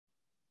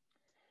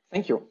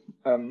Thank you.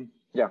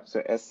 Yeah,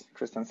 so as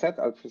Christian said,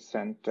 I'll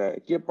present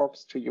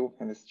GearBox to you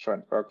in this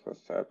joint work with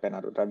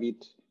Bernardo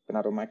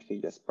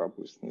Magri, Jesper,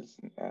 Buus,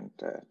 Nielsen, and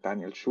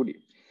Daniel Tschudi.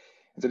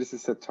 And so this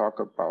is a talk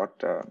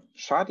about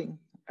sharding.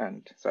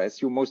 And so I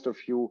assume most of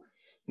you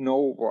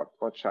know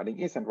what sharding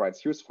is and why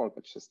it's useful,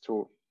 but just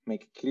to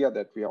make it clear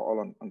that we are all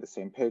on the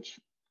same page,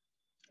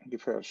 I'll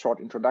give a short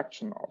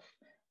introduction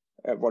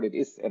of what it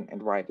is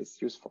and why it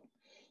is useful.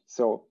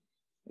 So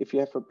if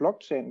you have a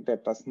blockchain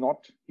that does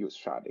not use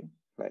sharding,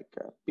 like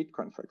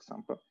Bitcoin, for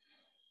example,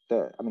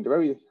 the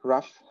very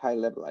rough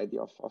high-level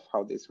idea of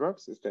how this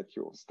works is that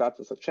you start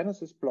with a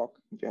genesis block,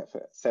 you have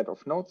a set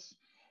of nodes,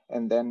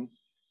 and then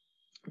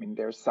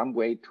there's some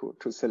way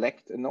to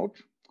select a node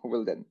who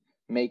will then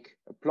make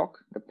a block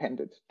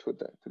appended to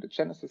the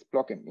genesis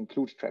block and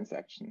include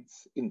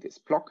transactions in this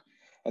block,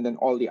 and then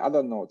all the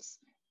other nodes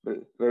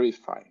will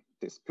verify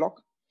this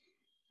block,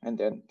 and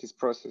then this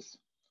process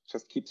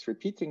just keeps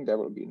repeating. There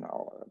will be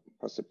now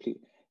possibly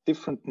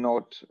different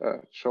node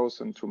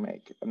chosen to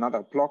make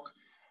another block,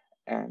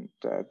 and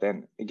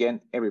then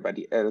again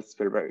everybody else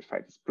will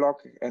verify this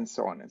block, and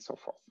so on and so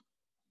forth.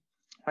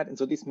 Right, and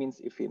so this means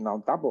if we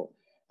now double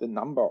the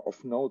number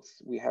of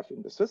nodes we have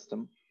in the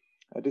system,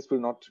 this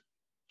will not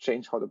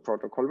change how the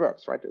protocol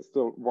works. Right, there's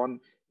still one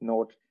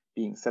node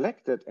being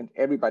selected, and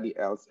everybody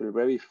else will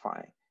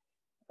verify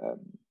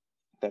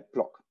that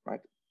block.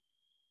 Right,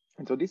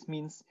 and so this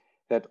means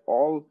that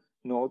all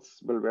nodes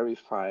will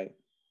verify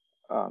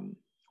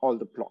all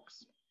the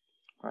blocks,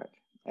 right?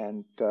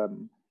 And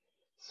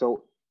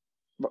so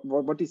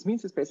what this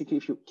means is basically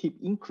if you keep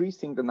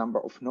increasing the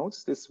number of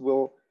nodes, this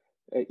will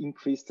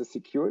increase the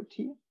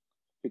security,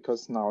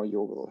 because now you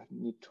will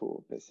need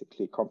to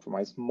basically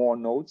compromise more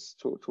nodes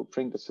to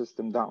bring the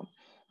system down,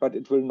 but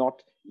it will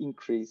not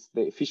increase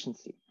the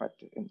efficiency, right?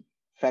 In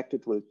fact,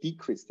 it will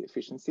decrease the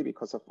efficiency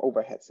because of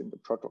overheads in the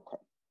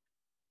protocol.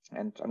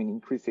 And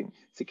increasing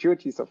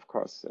security is of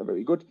course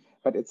very good,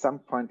 but at some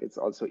point it's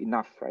also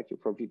enough, right? You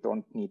probably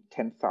don't need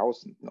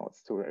 10,000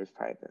 nodes to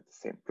verify the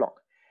same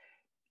block.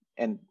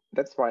 And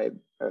that's why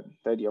the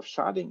idea of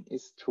sharding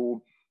is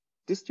to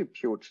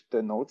distribute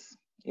the nodes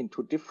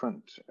into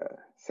different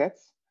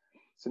sets.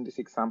 So in this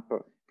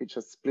example, we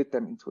just split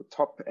them into a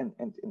top and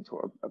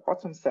into a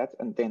bottom set,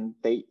 and then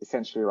they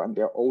essentially run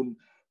their own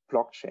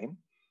blockchain.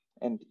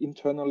 And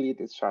internally,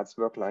 these shards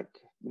work like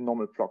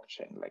normal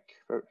blockchain, like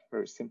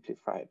very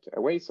simplified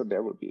way. So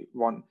there will be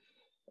one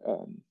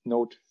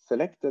node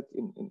selected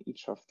in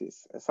each of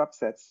these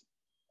subsets,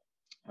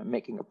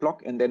 making a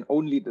block, and then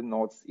only the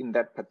nodes in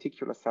that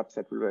particular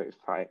subset will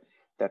verify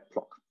that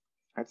block.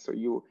 Right? So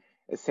you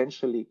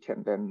essentially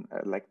can then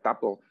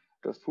double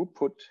the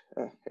throughput,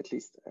 at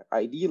least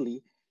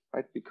ideally,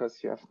 right? Because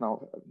you have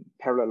now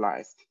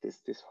parallelized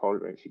this whole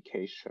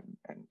verification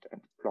and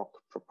block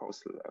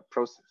proposal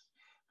process.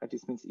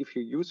 This means if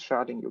you use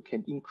sharding, you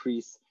can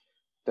increase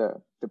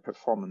the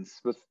performance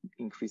with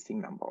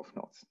increasing number of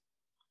nodes.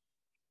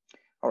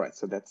 All right,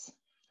 so that's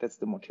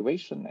the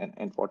motivation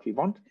and what we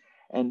want.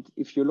 And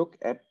if you look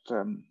at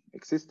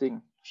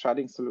existing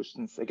sharding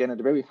solutions, again,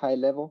 at a very high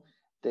level,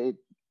 they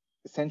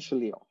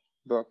essentially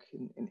work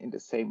in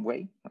the same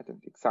way. I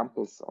think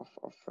examples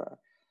of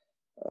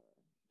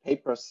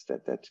papers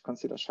that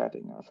consider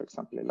sharding are, for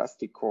example,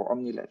 Elastico,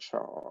 OmniLedger,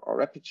 or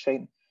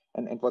RapidChain.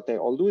 And what they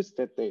all do is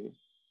that they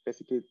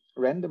basically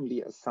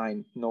randomly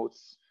assign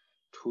nodes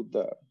to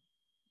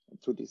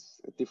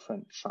these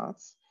different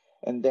shards,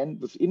 and then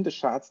within the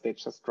shards they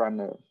just run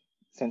a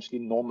essentially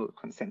normal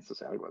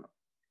consensus algorithm.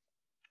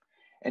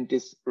 And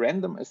this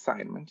random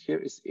assignment here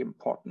is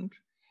important,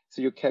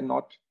 so you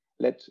cannot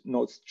let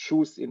nodes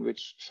choose in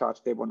which shard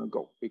they want to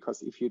go,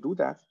 because if you do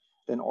that,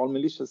 then all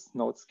malicious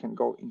nodes can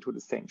go into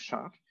the same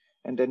shard,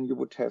 and then you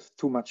would have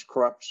too much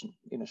corruption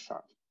in a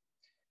shard.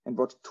 And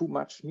what too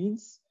much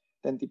means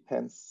then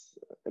depends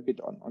a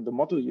bit on the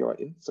model you're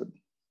in. So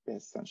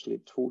there's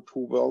essentially two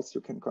worlds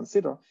you can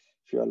consider.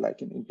 If you're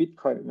like in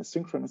Bitcoin in a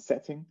synchronous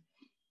setting,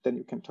 then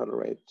you can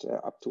tolerate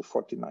up to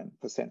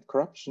 49%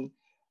 corruption.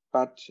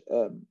 But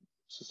so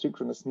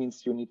synchronous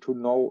means you need to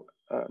know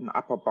an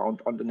upper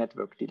bound on the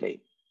network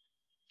delay.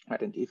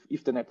 Right? And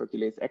if the network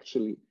delay is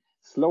actually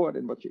slower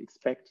than what you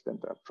expect, then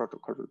the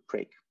protocol will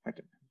break. Right?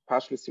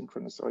 Partially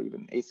synchronous or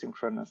even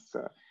asynchronous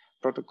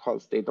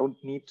protocols, they don't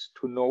need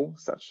to know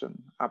such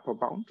an upper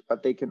bound,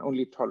 but they can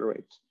only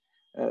tolerate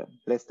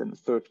less than a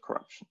third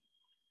corruption.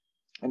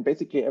 And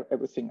basically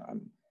everything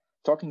I'm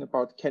talking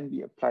about can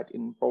be applied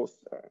in both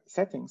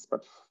settings,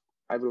 but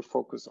I will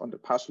focus on the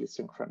partially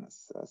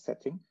synchronous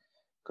setting,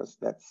 because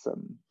that's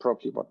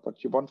probably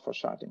what you want for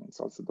sharding. It's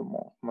also the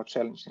more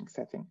challenging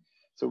setting.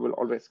 So we'll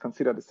always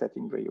consider the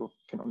setting where you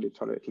can only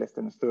tolerate less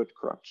than a third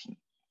corruption.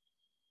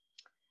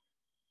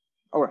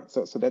 All right,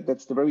 so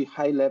that's the very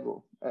high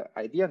level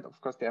idea. And of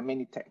course, there are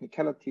many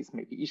technicalities,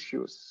 maybe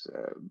issues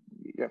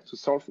you have to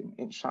solve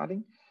in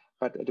sharding,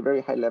 but at a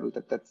very high level,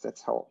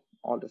 that's how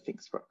all the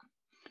things work.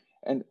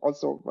 And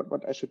also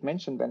what I should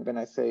mention when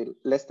I say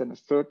less than a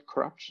third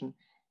corruption,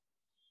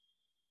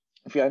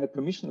 if you're in a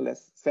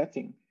permissionless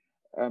setting,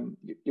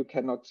 you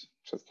cannot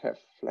just have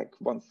like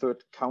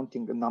 1/3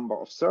 counting the number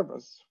of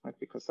servers, right?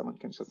 Because someone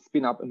can just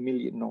spin up 1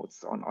 million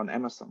nodes on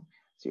Amazon.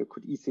 So you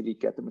could easily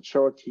get the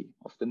majority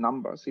of the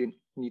number. So you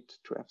need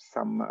to have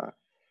some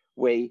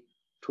way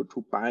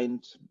to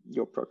bind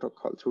your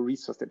protocol to a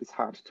resource that is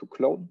hard to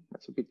clone.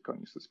 So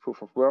Bitcoin uses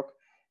proof of work.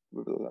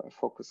 We will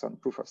focus on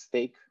proof of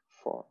stake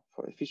for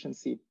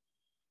efficiency.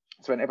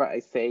 So whenever I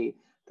say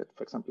that,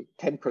 for example,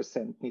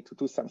 10% need to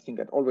do something,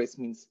 that always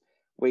means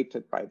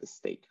weighted by the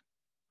stake.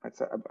 Right?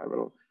 So I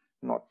will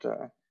not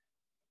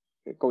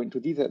go into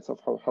details of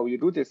how you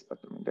do this, but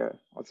I mean, there are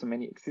also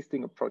many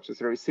existing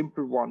approaches. A very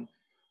simple one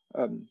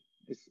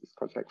is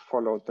called like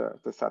follow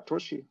the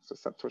Satoshi. So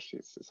Satoshi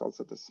is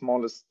also the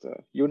smallest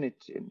unit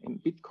in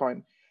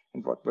Bitcoin.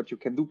 And what you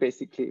can do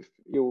basically, if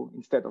you,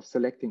 instead of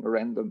selecting a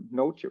random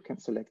node, you can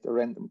select a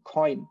random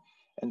coin.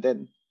 And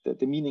then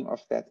the meaning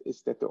of that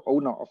is that the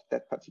owner of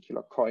that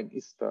particular coin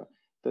is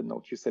the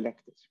node you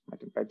selected.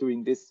 Right? And by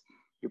doing this,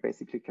 you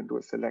basically can do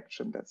a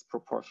selection that's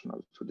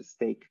proportional to the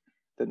stake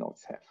the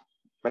nodes have.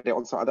 But there are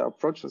also other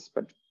approaches,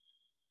 but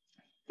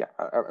yeah,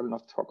 I will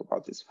not talk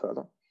about this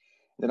further.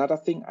 And another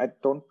thing I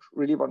don't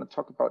really want to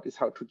talk about is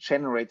how to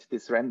generate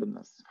this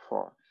randomness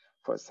for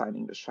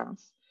assigning the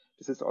shards.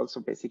 This is also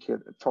basically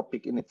a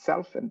topic in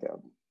itself, and there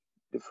are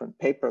different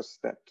papers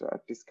that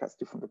discuss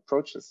different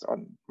approaches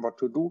on what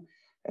to do.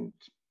 And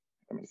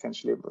I mean,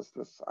 essentially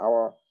with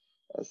our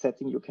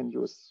setting, you can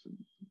use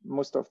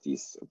most of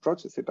these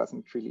approaches. It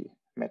doesn't really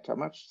matter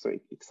much. So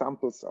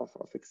examples of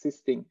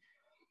existing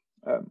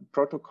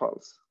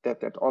protocols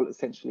that all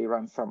essentially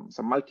run some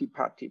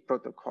multi-party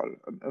protocol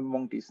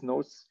among these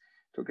nodes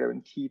to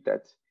guarantee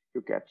that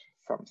you get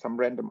some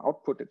random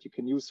output that you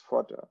can use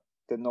for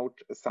the node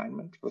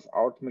assignment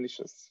without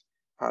malicious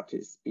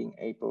parties being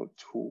able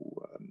to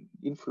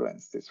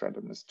influence this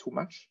randomness too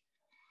much.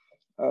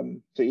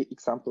 So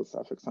examples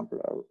are, for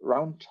example,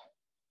 Rand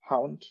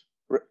Hound,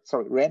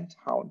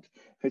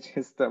 which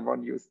is the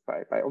one used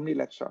by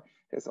OmniLedger.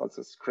 There's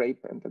also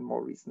Scrape, and then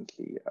more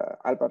recently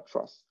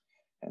Albatross.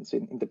 And so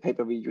in the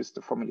paper, we use the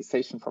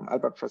formalization from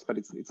Albatross, but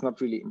it's not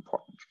really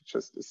important. We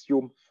just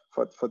assume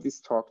for this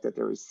talk that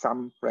there is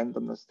some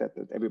randomness that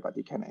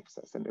everybody can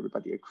access, and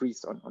everybody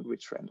agrees on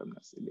which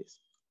randomness it is.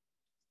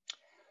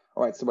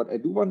 All right, so what I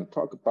do want to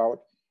talk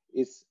about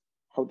is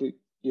how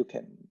you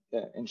can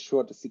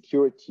ensure the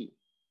security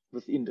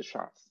within the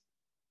shards.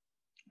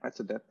 Right,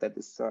 so that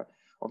is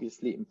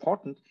obviously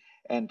important.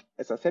 And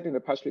as I said, in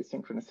the partially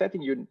synchronous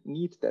setting, you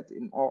need that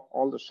in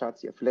all the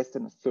shards, you have less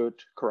than 1/3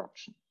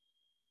 corruption.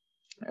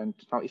 And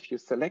now if you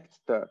select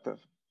the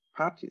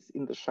parties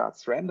in the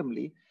shards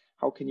randomly,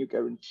 how can you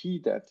guarantee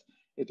that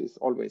it is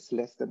always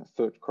less than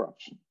 1/3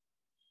 corruption?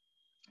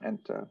 And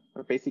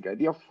the basic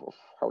idea of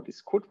how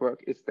this could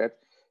work is that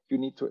you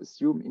need to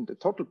assume in the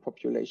total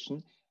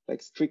population,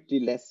 like strictly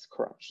less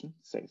corruption,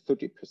 say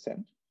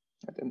 30%.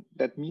 And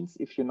that means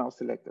if you now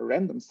select a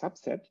random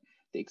subset,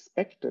 the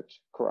expected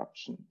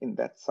corruption in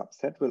that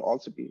subset will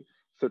also be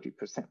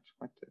 30%.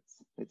 Right?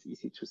 It's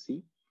easy to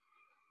see.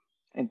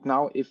 And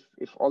now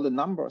if all the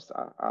numbers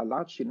are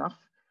large enough,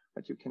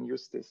 that you can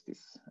use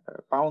this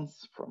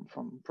bounds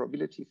from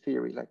probability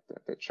theory, like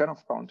the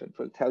Chernoff bound, and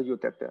will tell you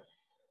that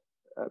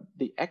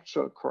the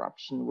actual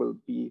corruption will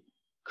be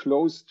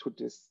close to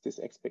this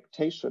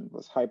expectation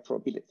with high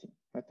probability.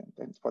 Right?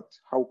 And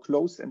how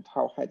close and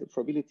how high the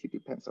probability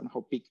depends on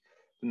how big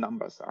the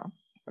numbers are.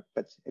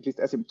 But at least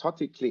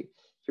asymptotically,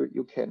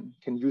 you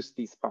can use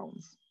these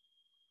bounds.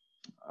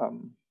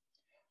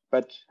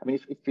 But I mean,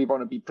 if we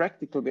want to be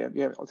practical,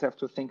 we also have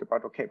to think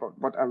about, okay,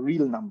 what are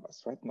real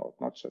numbers, right?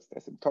 Not just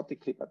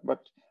asymptotically,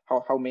 but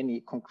how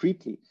many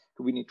concretely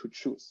do we need to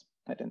choose?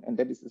 Right? And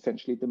that is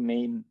essentially the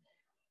main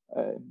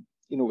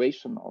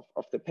innovation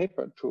of the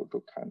paper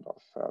to kind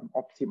of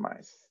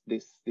optimize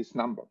this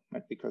number,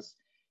 right? Because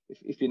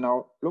if you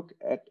now look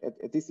at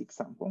this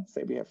example,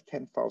 say we have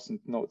 10,000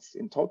 nodes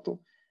in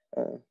total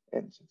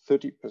and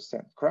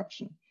 30%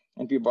 corruption,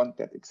 and we want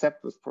that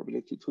except with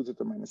probability 2 to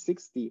the minus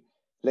 60,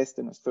 less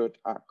than 1/3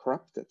 are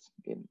corrupted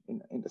in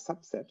the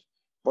subset.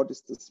 What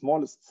is the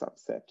smallest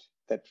subset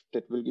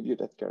that will give you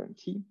that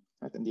guarantee?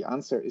 Right? And the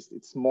answer is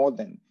it's more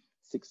than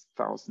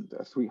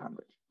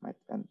 6,300. Right?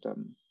 And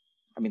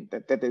I mean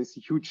that is a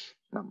huge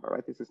number.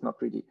 Right? This is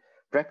not really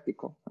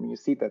practical. I mean you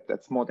see that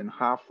that's more than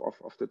half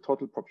of the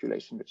total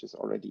population, which is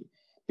already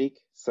big.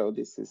 So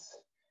this is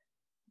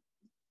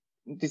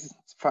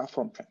far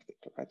from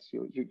practical. Right?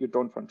 You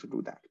don't want to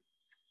do that.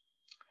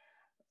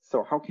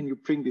 So how can you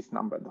bring this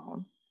number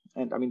down?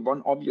 And I mean,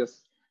 one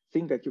obvious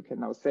thing that you can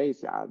now say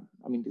is, yeah,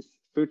 I mean, this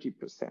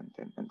 30%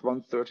 and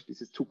 1/3,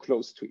 this is too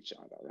close to each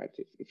other, right?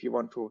 If you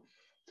want to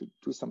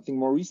do something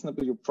more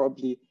reasonable, you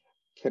probably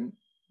can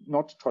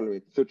not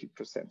tolerate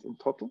 30% in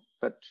total,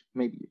 but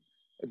maybe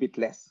a bit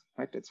less,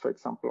 right? That's, for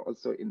example,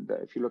 also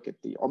if you look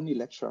at the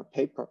OmniLedger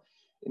paper,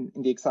 in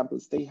the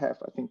examples they have,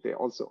 I think they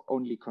also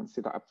only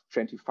consider up to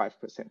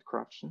 25%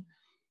 corruption.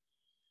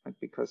 Right?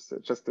 Because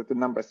just that the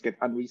numbers get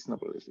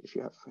unreasonable if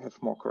you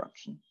have more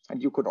corruption. And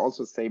you could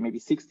also say maybe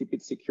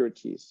 60-bit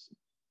security is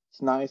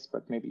it's nice,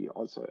 but maybe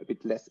also a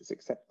bit less is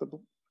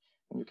acceptable.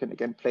 And you can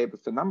again play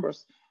with the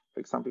numbers.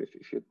 For example,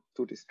 if you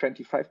do this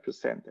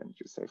 25% and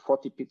you say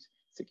 40-bit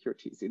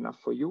security is enough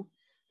for you,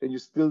 then you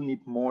still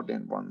need more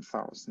than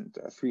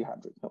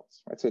 1,300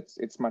 nodes, right? So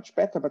it's much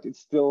better, but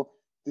it's still,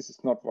 this is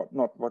not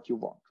what you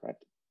want, right?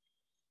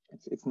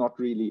 It's not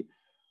really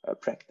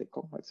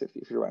practical. Right? So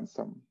if you run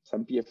some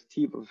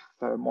BFT with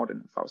more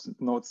than 1,000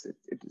 nodes,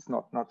 it is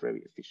not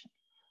very efficient.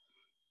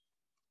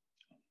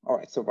 All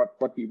right, so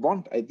what we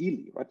want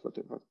ideally, right? What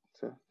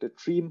the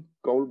dream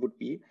goal would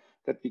be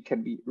that we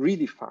can be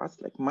really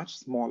fast, like much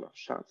smaller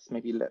shards,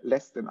 maybe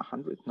less than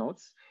 100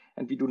 nodes,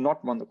 and we do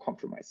not want to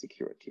compromise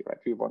security, right?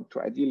 We want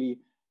to ideally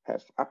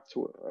have up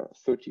to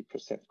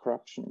 30%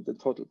 corruption in the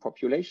total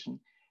population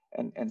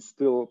and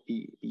still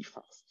be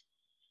fast.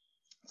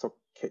 So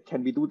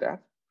can we do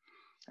that?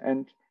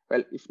 And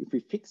well, if we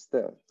fix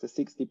the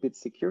 60-bit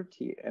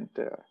security and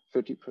the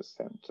 30%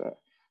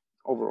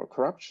 overall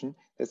corruption,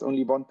 there's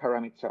only one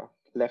parameter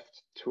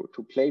left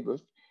to play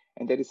with,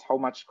 and that is how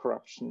much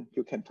corruption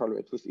you can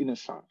tolerate within a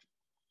shard.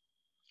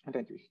 And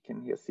then you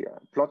can here see a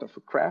plot of a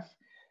graph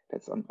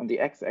that's on the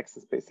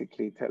x-axis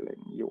basically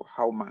telling you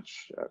how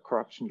much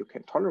corruption you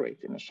can tolerate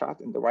in a shard,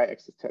 and the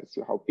y-axis tells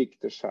you how big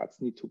the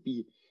shards need to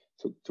be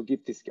to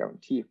give this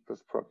guarantee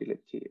with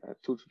probability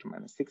 2 to the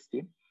minus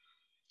 60.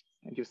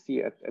 And you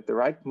see at the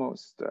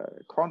rightmost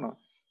corner,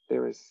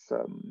 there is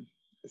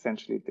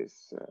essentially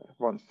this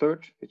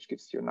 1/3, which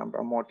gives you a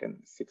number more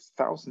than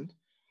 6,000.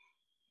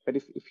 But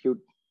if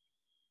you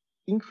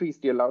increase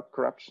the allowed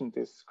corruption,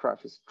 this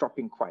graph is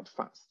dropping quite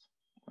fast,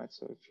 right?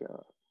 So if you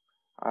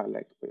are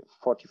like with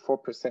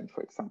 44%,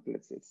 for example,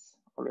 it's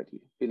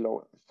already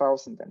below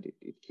 1,000, and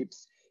it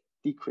keeps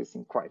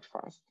decreasing quite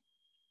fast.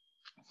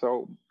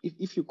 So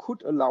if you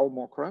could allow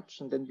more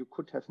corruption, then you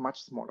could have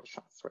much smaller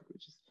shards, right?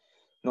 Which is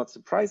not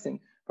surprising,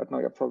 but now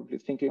you're probably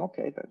thinking,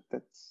 okay,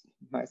 that's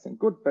nice and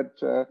good,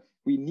 but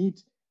we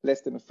need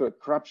less than 1/3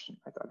 corruption,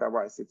 right?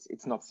 Otherwise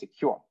it's not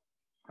secure,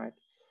 right?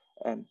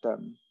 And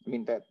I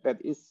mean,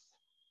 that is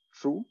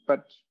true,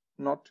 but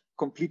not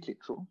completely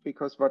true,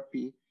 because what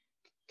we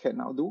can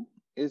now do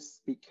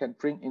is we can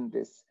bring in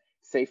this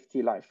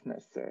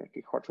safety-liveness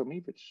dichotomy,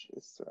 which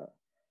is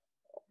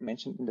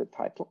mentioned in the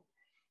title.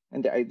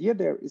 And the idea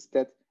there is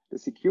that the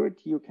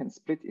security you can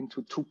split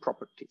into two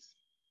properties.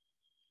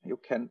 You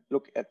can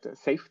look at the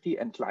safety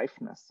and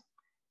liveness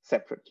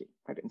separately,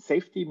 right? And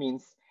safety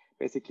means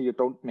basically you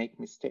don't make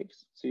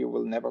mistakes, so you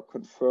will never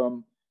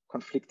confirm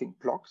conflicting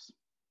blocks.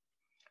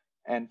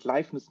 And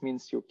liveness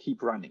means you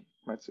keep running,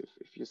 right? So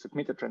if you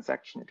submit a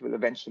transaction, it will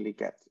eventually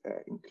get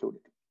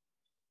included.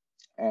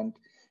 And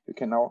you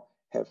can now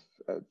have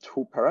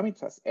two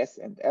parameters, S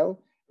and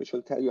L, which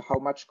will tell you how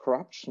much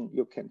corruption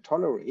you can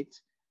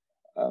tolerate,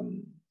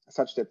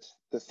 such that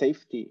the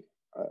safety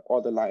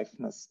or the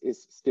liveness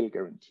is still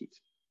guaranteed.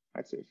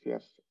 Right? So if you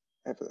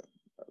have a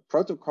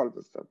protocol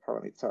with the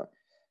parameter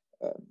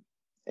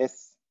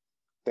S,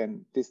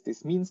 then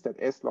this means that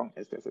as long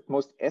as there's at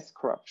most S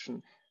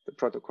corruption, the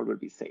protocol will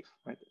be safe.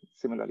 Right?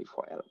 Similarly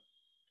for L.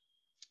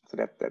 So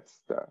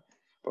that's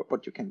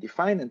what you can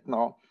define. And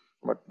now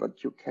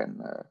what you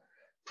can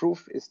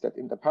prove is that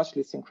in the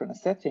partially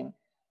synchronous setting,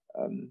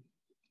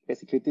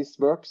 basically this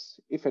works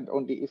if and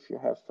only if you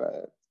have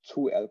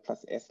 2L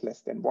plus S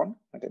less than 1,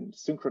 and then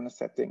synchronous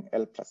setting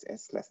L plus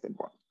S less than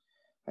 1.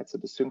 Right, so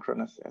the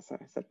synchronous, as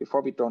I said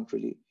before, we don't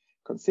really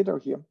consider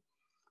here.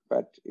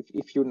 But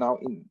if you now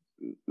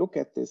look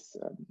at this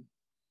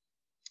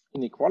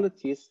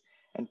inequalities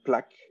and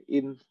plug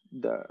in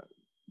the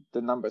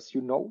numbers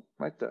you know,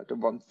 right, the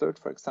 1/3,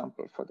 for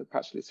example, for the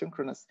partially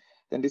synchronous,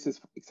 then this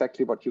is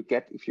exactly what you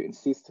get if you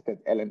insist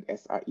that L and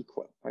S are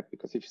equal, right?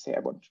 Because if you say I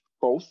want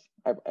both,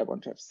 I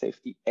want to have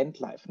safety and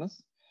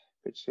liveness,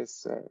 which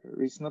is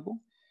reasonable,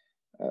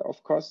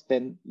 of course,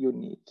 then you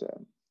need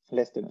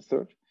less than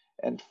 1/3.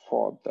 And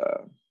for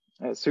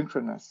the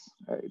synchronous,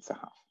 it's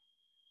 1/2.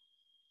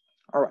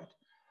 All right.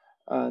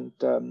 And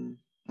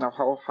now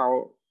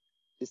how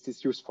is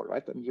this useful,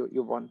 right? And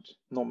you want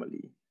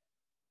normally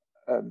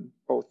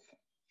both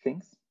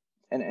things.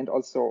 And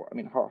also, I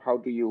mean, how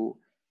do you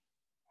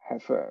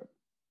have a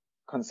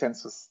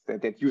consensus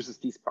that uses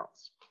these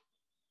bounds?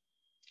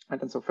 And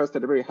then so first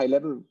at a very high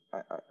level,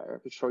 I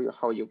will show you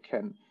how you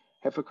can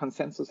have a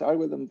consensus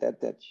algorithm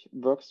that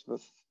works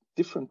with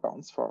different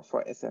bounds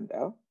for S and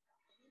L.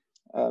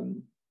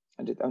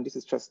 And this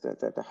is just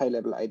the high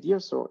level idea.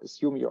 So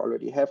assume you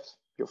already have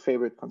your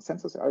favorite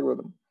consensus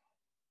algorithm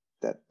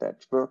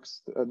that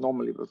works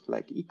normally with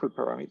like equal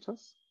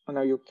parameters. And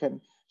now you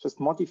can just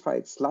modify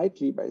it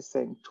slightly by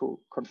saying to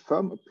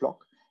confirm a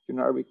block, you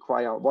now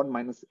require 1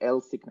 minus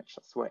L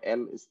signatures, where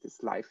L is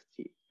this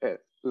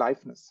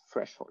liveness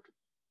threshold.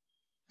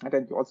 And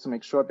then you also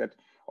make sure that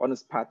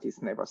honest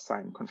parties never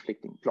sign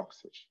conflicting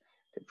blocks, which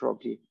they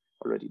probably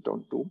already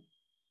don't do.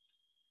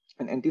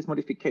 And this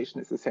modification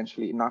is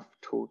essentially enough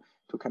to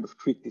kind of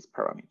tweak these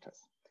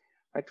parameters,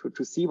 right?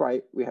 To see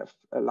why we have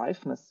a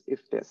liveness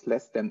if there's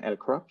less than L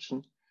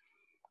corruption.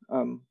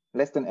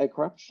 Less than L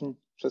corruption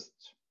just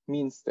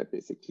means that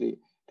basically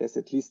there's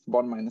at least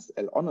 1 minus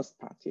L honest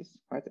parties,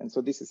 right? And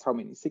so this is how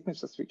many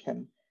signatures we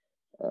can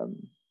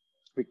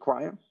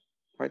require,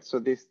 right? So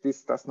this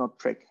does not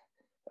track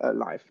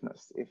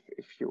liveness if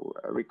you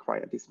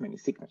require this many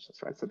signatures,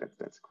 right? So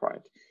that's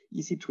quite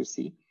easy to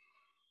see.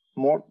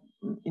 More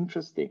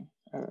interesting,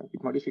 a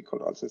bit more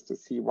difficult also is to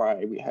see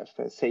why we have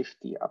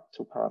safety up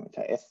to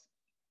parameter S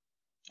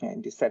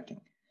in this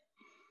setting.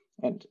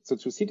 And so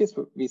to see this,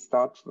 we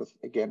start with,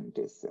 again,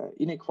 this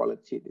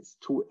inequality, this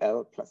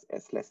 2L plus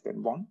S less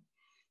than 1.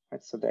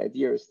 Right? So the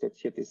idea is that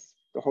here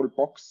the whole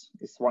box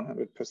is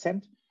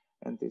 100%,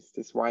 and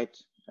this white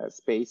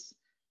space,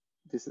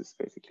 this is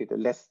basically the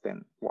less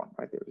than 1,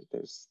 right?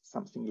 There's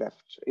something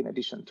left in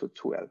addition to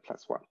 2L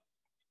plus 1.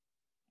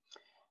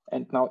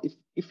 And now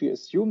if we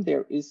assume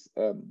there is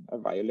a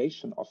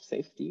violation of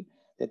safety,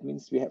 that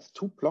means we have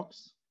 2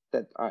 blocks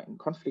that are in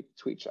conflict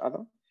to each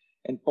other,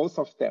 and both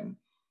of them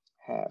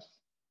have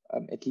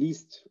at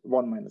least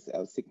 1 minus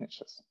L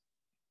signatures.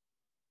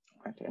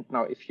 Right? And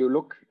now if you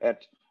look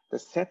at the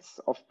sets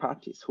of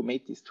parties who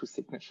made these 2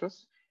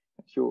 signatures,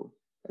 if you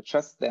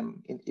adjust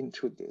them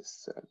into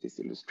this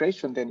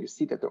illustration, then you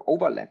see that the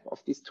overlap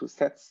of these 2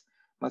 sets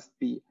must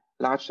be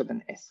larger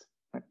than S,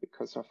 right?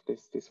 Because of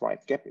this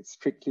wide gap, it's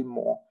strictly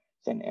more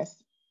than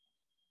S.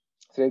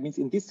 So that means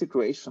in this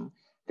situation,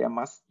 there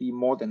must be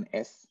more than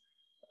S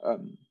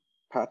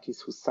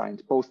parties who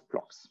signed both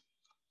blocks,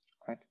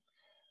 right?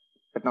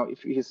 But now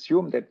if we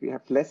assume that we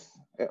have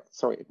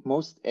at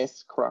most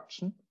S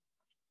corruption,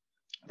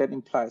 that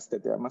implies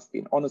that there must be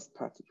an honest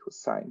party who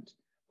signed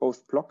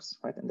both blocks,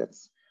 right? And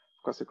that's,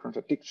 of course, a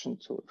contradiction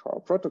to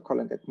our protocol,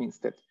 and that means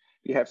that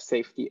we have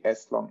safety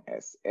as long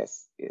as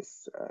S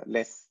is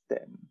less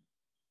than,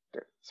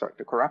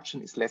 the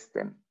corruption is less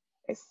than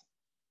S,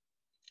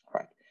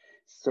 right?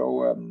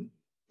 So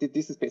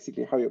this is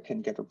basically how you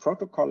can get a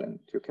protocol, and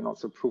you can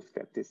also prove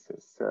that this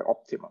is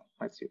optimal,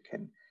 right? So you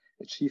can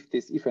achieve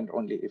this if and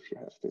only if you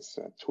have this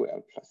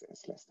 2L plus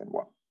S less than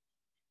 1.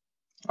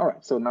 All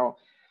right, so now,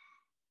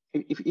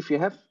 if you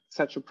have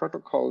such a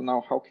protocol, now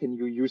how can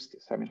you use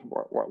this? I mean,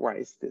 why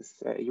is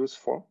this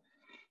useful?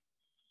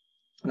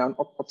 Now, an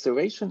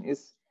observation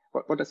is,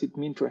 what does it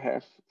mean to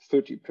have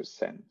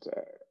 30%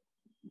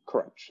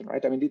 corruption,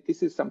 right? I mean,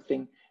 this is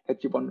something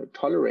that you want to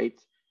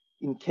tolerate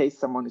in case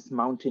someone is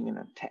mounting an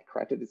attack,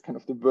 right? It is kind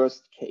of the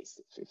worst case.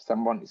 If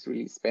someone is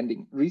really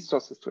spending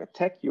resources to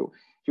attack you,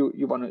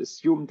 you want to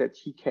assume that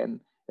he can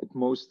at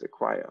most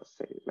acquire,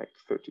 say, like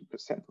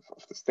 30%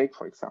 of the stake,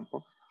 for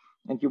example.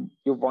 And you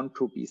want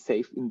to be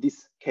safe in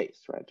this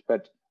case, right?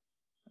 But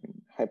I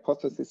mean,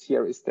 hypothesis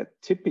here is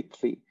that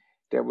typically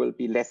there will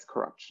be less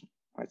corruption,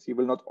 right? So you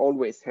will not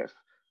always have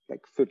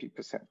like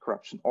 30%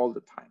 corruption all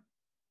the time.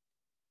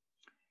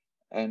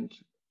 And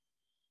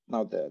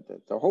now the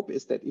hope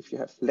is that if you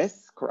have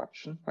less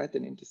corruption, right,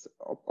 then in this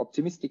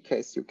optimistic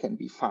case, you can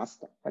be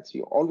faster, right? So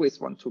you always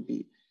want to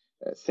be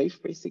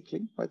safe,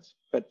 basically, right?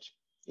 But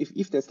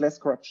if there's less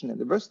corruption in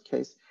the worst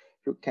case,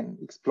 you can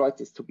exploit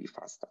this to be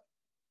faster.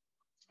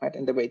 Right,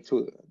 and the way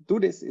to do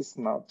this is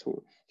now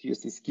to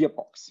use this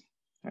gearbox.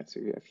 Right, so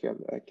you have here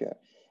like a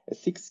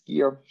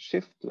 6-gear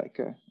shift, like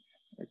a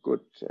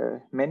good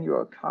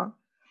manual car.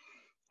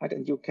 Right,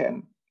 and you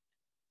can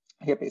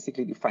here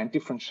basically define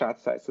different shard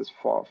sizes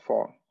for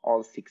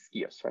all 6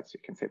 gears. Right, so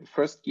you can say the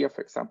first gear,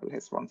 for example,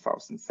 has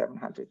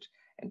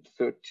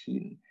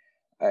 1,713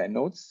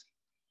 nodes.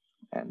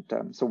 And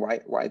so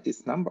why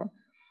this number?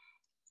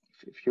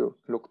 If you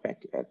look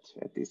back at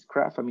this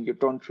graph, I mean, you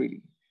don't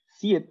really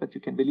see it, but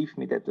you can believe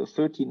me that the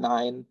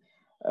 39,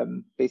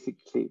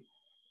 basically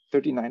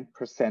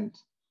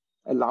 39%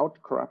 allowed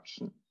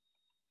corruption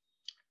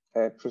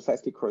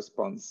precisely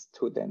corresponds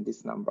to then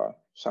this number,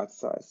 shard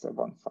size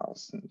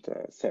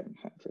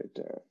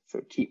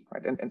 1,713,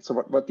 right? And so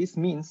what this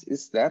means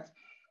is that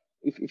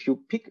if you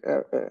pick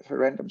a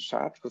random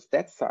shard with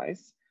that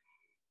size,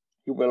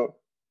 you will,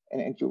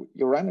 and you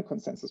run a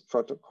consensus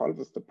protocol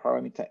with the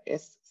parameter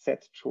S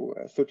set to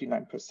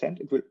 39%,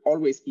 it will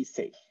always be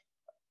safe.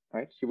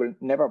 Right, you will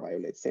never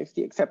violate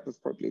safety except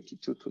with probability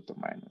 2 to the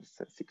minus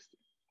 60.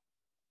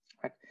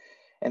 Right,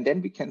 and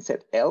then we can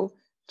set L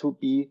to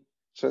be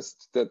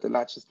just the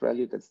largest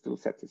value that still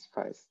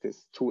satisfies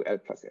this 2L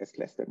plus S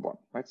less than 1.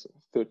 Right, so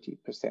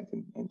 30%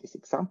 in this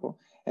example.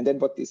 And then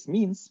what this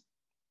means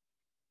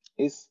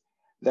is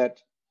that,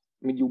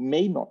 I mean, you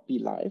may not be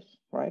live,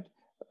 right?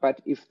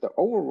 But if the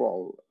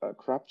overall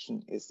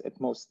corruption is at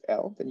most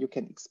L, then you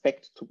can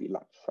expect to be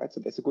live, right? So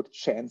there's a good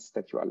chance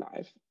that you are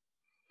live.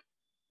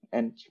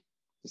 And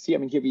you see, I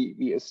mean, here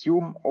we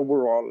assume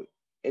overall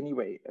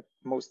anyway at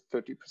most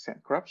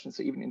 30% corruption.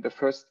 So even in the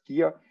first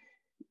gear,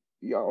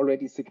 you are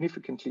already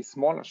significantly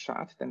smaller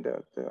shard than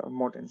the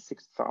more than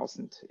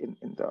 6,000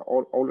 in the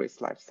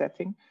always live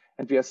setting.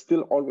 And we are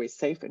still always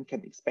safe and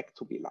can expect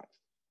to be live.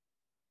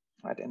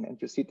 Right?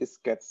 And you see this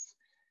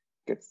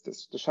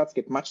the shards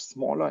get much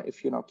smaller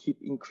if you now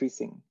keep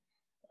increasing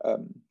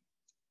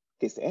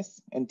this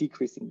S and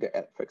decreasing the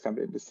L. For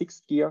example, in the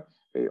 6th gear,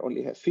 where you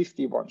only have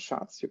 51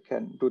 shards, you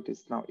can do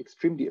this now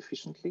extremely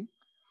efficiently,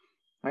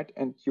 right?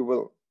 And you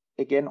will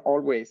again,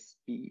 always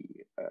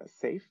be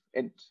safe.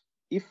 And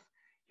if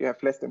you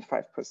have less than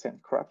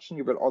 5% corruption,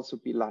 you will also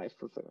be live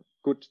with a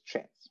good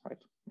chance, right?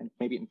 And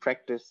maybe in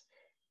practice,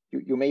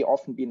 you may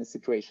often be in a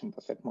situation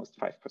with at most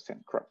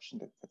 5% corruption.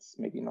 That's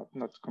maybe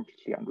not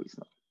completely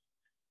unreasonable.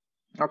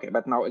 Okay,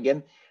 but now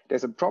again,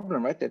 there's a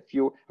problem, right? That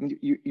you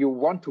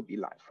want to be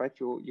live, right?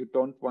 You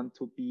don't want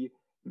to be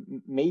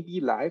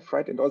maybe live,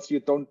 right? And also you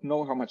don't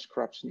know how much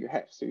corruption you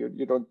have. So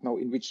you don't know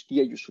in which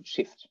gear you should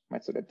shift,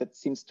 right? So that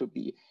seems to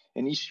be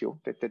an issue,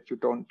 that you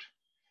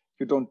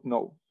don't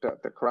know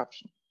the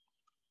corruption.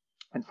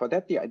 And for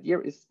that, the idea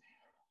is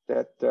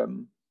that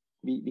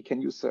we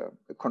can use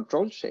a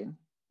control chain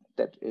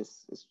that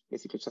is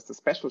basically just a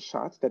special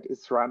shard that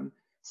is run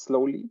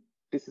slowly.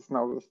 This is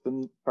now with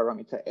the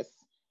parameter S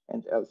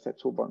and L set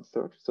to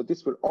 1/3. So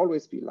this will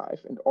always be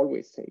live and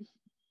always safe,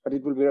 but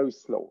it will be very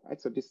slow,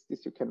 right? So this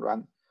you can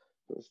run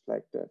with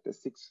like the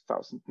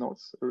 6,000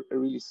 nodes, a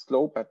really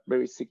slow but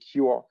very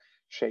secure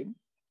chain.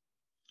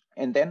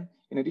 And then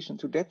in addition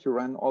to that, you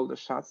run all the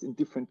shards in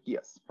different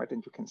gears, right?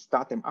 And you can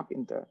start them up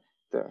in the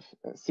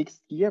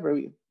 6th gear,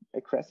 very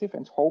aggressive,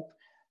 and hope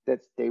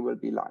that they will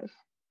be live.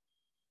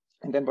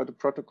 And then what the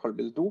protocol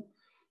will do,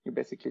 you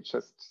basically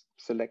just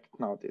select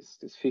now this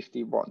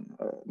 51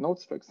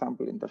 nodes, for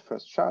example, in the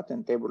first shard,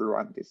 and they will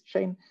run this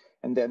chain.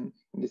 And then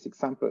in this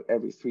example,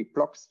 every 3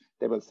 blocks,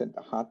 they will send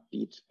a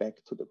heartbeat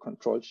back to the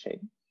control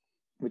chain,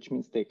 which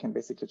means they can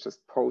basically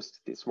just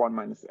post this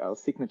 1 - L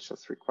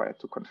signatures required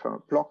to confirm a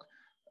block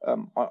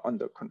on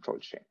the control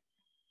chain.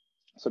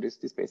 So this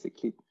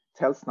basically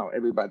tells now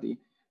everybody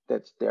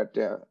that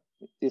there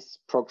is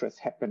progress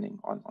happening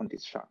on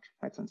this shard,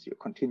 right? And so you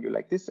continue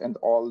like this, and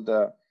all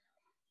the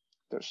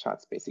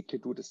shards basically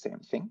do the same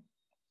thing,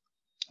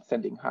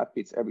 sending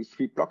heartbeats every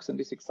 3 blocks in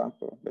this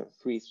example. The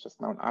 3 is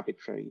just now an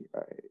arbitrary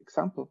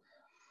example.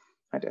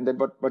 Right? And then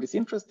what is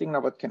interesting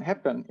now, what can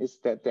happen is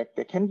that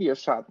there can be a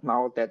shard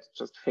now that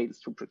just fails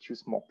to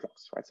produce more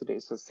blocks, right? So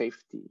there's a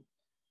safety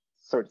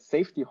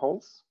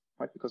holds,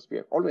 right? Because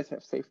we always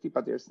have safety,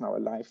 but there's now a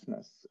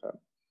liveness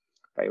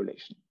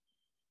violation.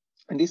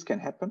 And this can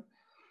happen.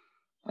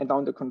 And now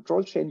in the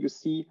control chain, you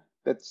see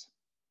that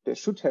there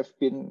should have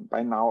been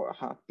by now a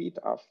heartbeat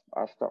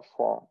after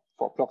four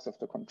blocks of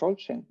the control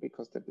chain,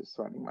 because that is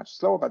running much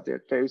slower, but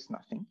there is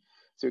nothing.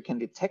 So you can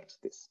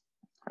detect this,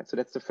 right? So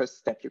that's the first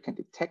step. You can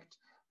detect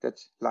that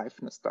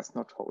liveness does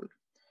not hold.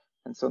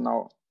 And so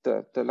now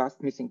the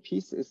last missing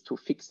piece is to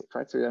fix it,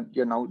 right? So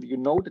you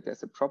know that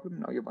there's a problem.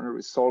 Now you want to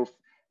resolve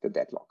the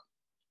deadlock,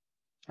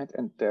 right?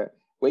 And the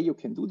way you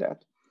can do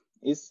that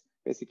is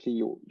basically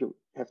you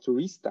have to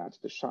restart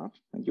the shard,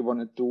 and you want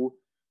to do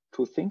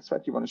 2 things,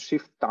 right? You want to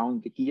shift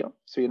down the gear.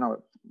 So you now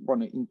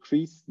want to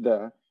increase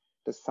the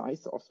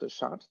size of the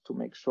shard to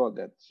make sure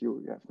that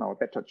you have now a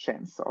better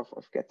chance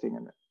of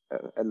getting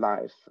a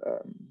live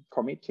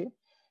committee.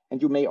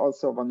 And you may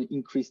also want to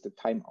increase the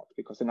timeout,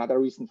 because another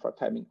reason for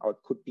timing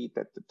out could be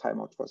that the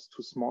timeout was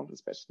too small,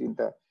 especially in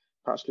the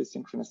partially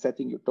synchronous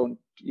setting. You don't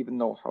even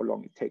know how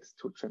long it takes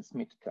to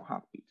transmit the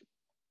heartbeat.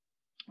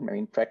 I mean,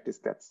 in practice,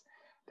 that's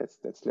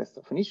less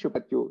of an issue,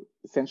 but you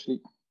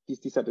essentially,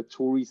 these are the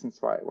 2 reasons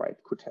why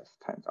it could have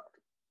timed out.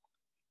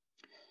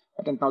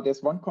 And now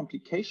there's one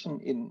complication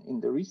in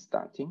the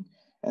restarting,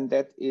 and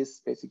that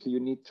is basically you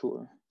need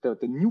to, the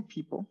new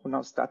people who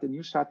now start a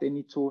new shard, they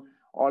need to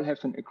all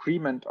have an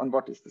agreement on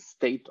what is the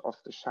state of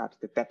the shard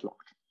that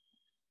deadlocked.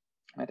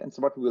 Right? And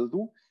so what we'll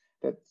do,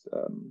 that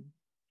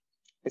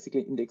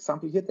basically in the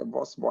example here, there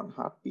was 1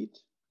 heartbeat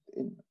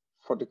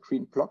for the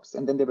green blocks,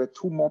 and then there were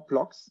 2 more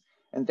blocks,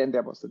 and then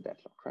there was a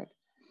deadlock, right?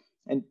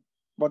 And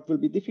what will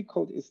be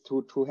difficult is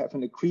to have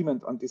an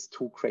agreement on these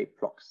 2 gray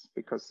blocks,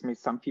 because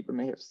some people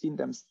may have seen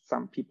them,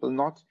 some people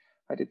not,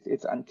 but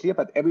it's unclear,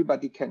 but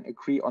everybody can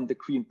agree on the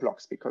green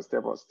blocks, because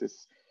there was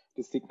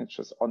the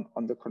signatures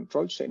on the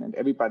control chain, and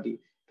everybody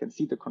can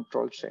see the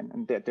control chain,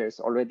 and there's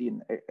already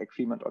an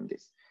agreement on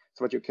this.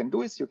 So what you can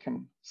do is you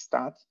can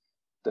start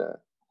the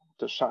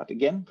shard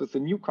again with a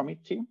new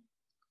committee,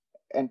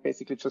 and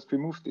basically just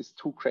remove these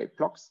 2 gray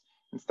blocks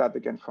and start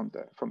again from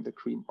the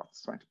green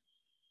ones, right?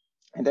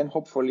 And then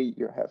hopefully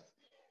you have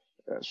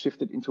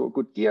shifted into a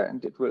good gear,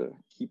 and it will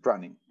keep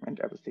running and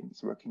everything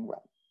is working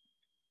well.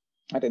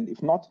 And then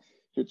if not,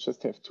 you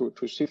just have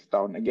to shift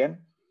down again.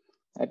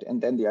 Right?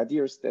 And then the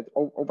idea is that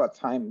over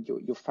time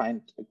you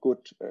find a good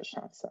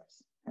shard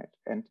size. Right?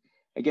 And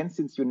again,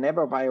 since you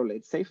never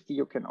violate safety,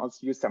 you can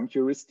also use some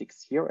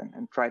heuristics here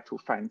and try to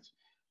find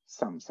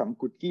some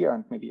good gear,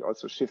 and maybe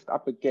also shift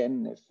up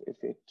again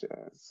if it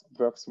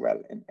works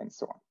well, and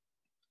so on.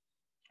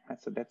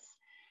 Right? So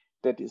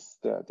that is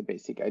the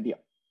basic idea.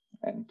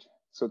 And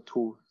so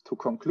to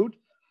conclude,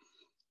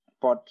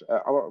 what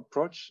our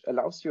approach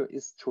allows you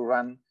is to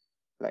run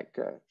like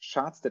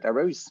shards that are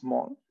very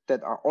small,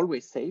 that are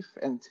always safe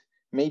and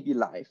maybe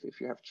live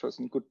if you have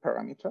chosen good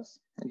parameters.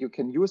 And you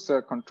can use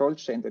a control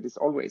chain that is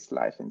always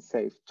live and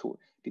safe to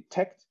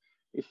detect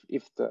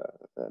if the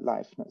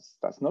liveness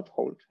does not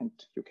hold. And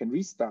you can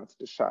restart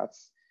the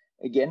shards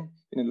again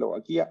in a lower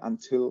gear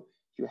until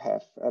you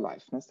have a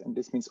liveness. And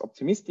this means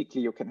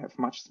optimistically you can have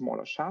much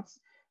smaller shards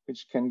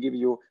which can give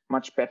you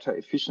much better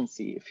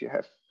efficiency if you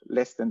have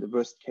less than the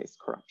worst case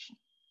corruption.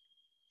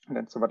 And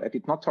then, so what I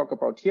did not talk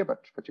about here, but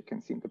what you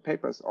can see in the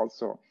paper is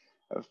also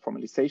a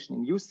formalization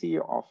in UC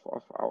of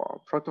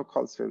our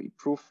protocols where we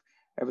prove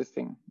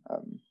everything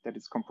that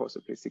is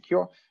composably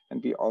secure.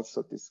 And we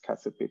also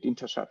discuss a bit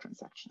inter-shard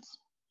transactions.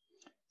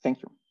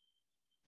 Thank you.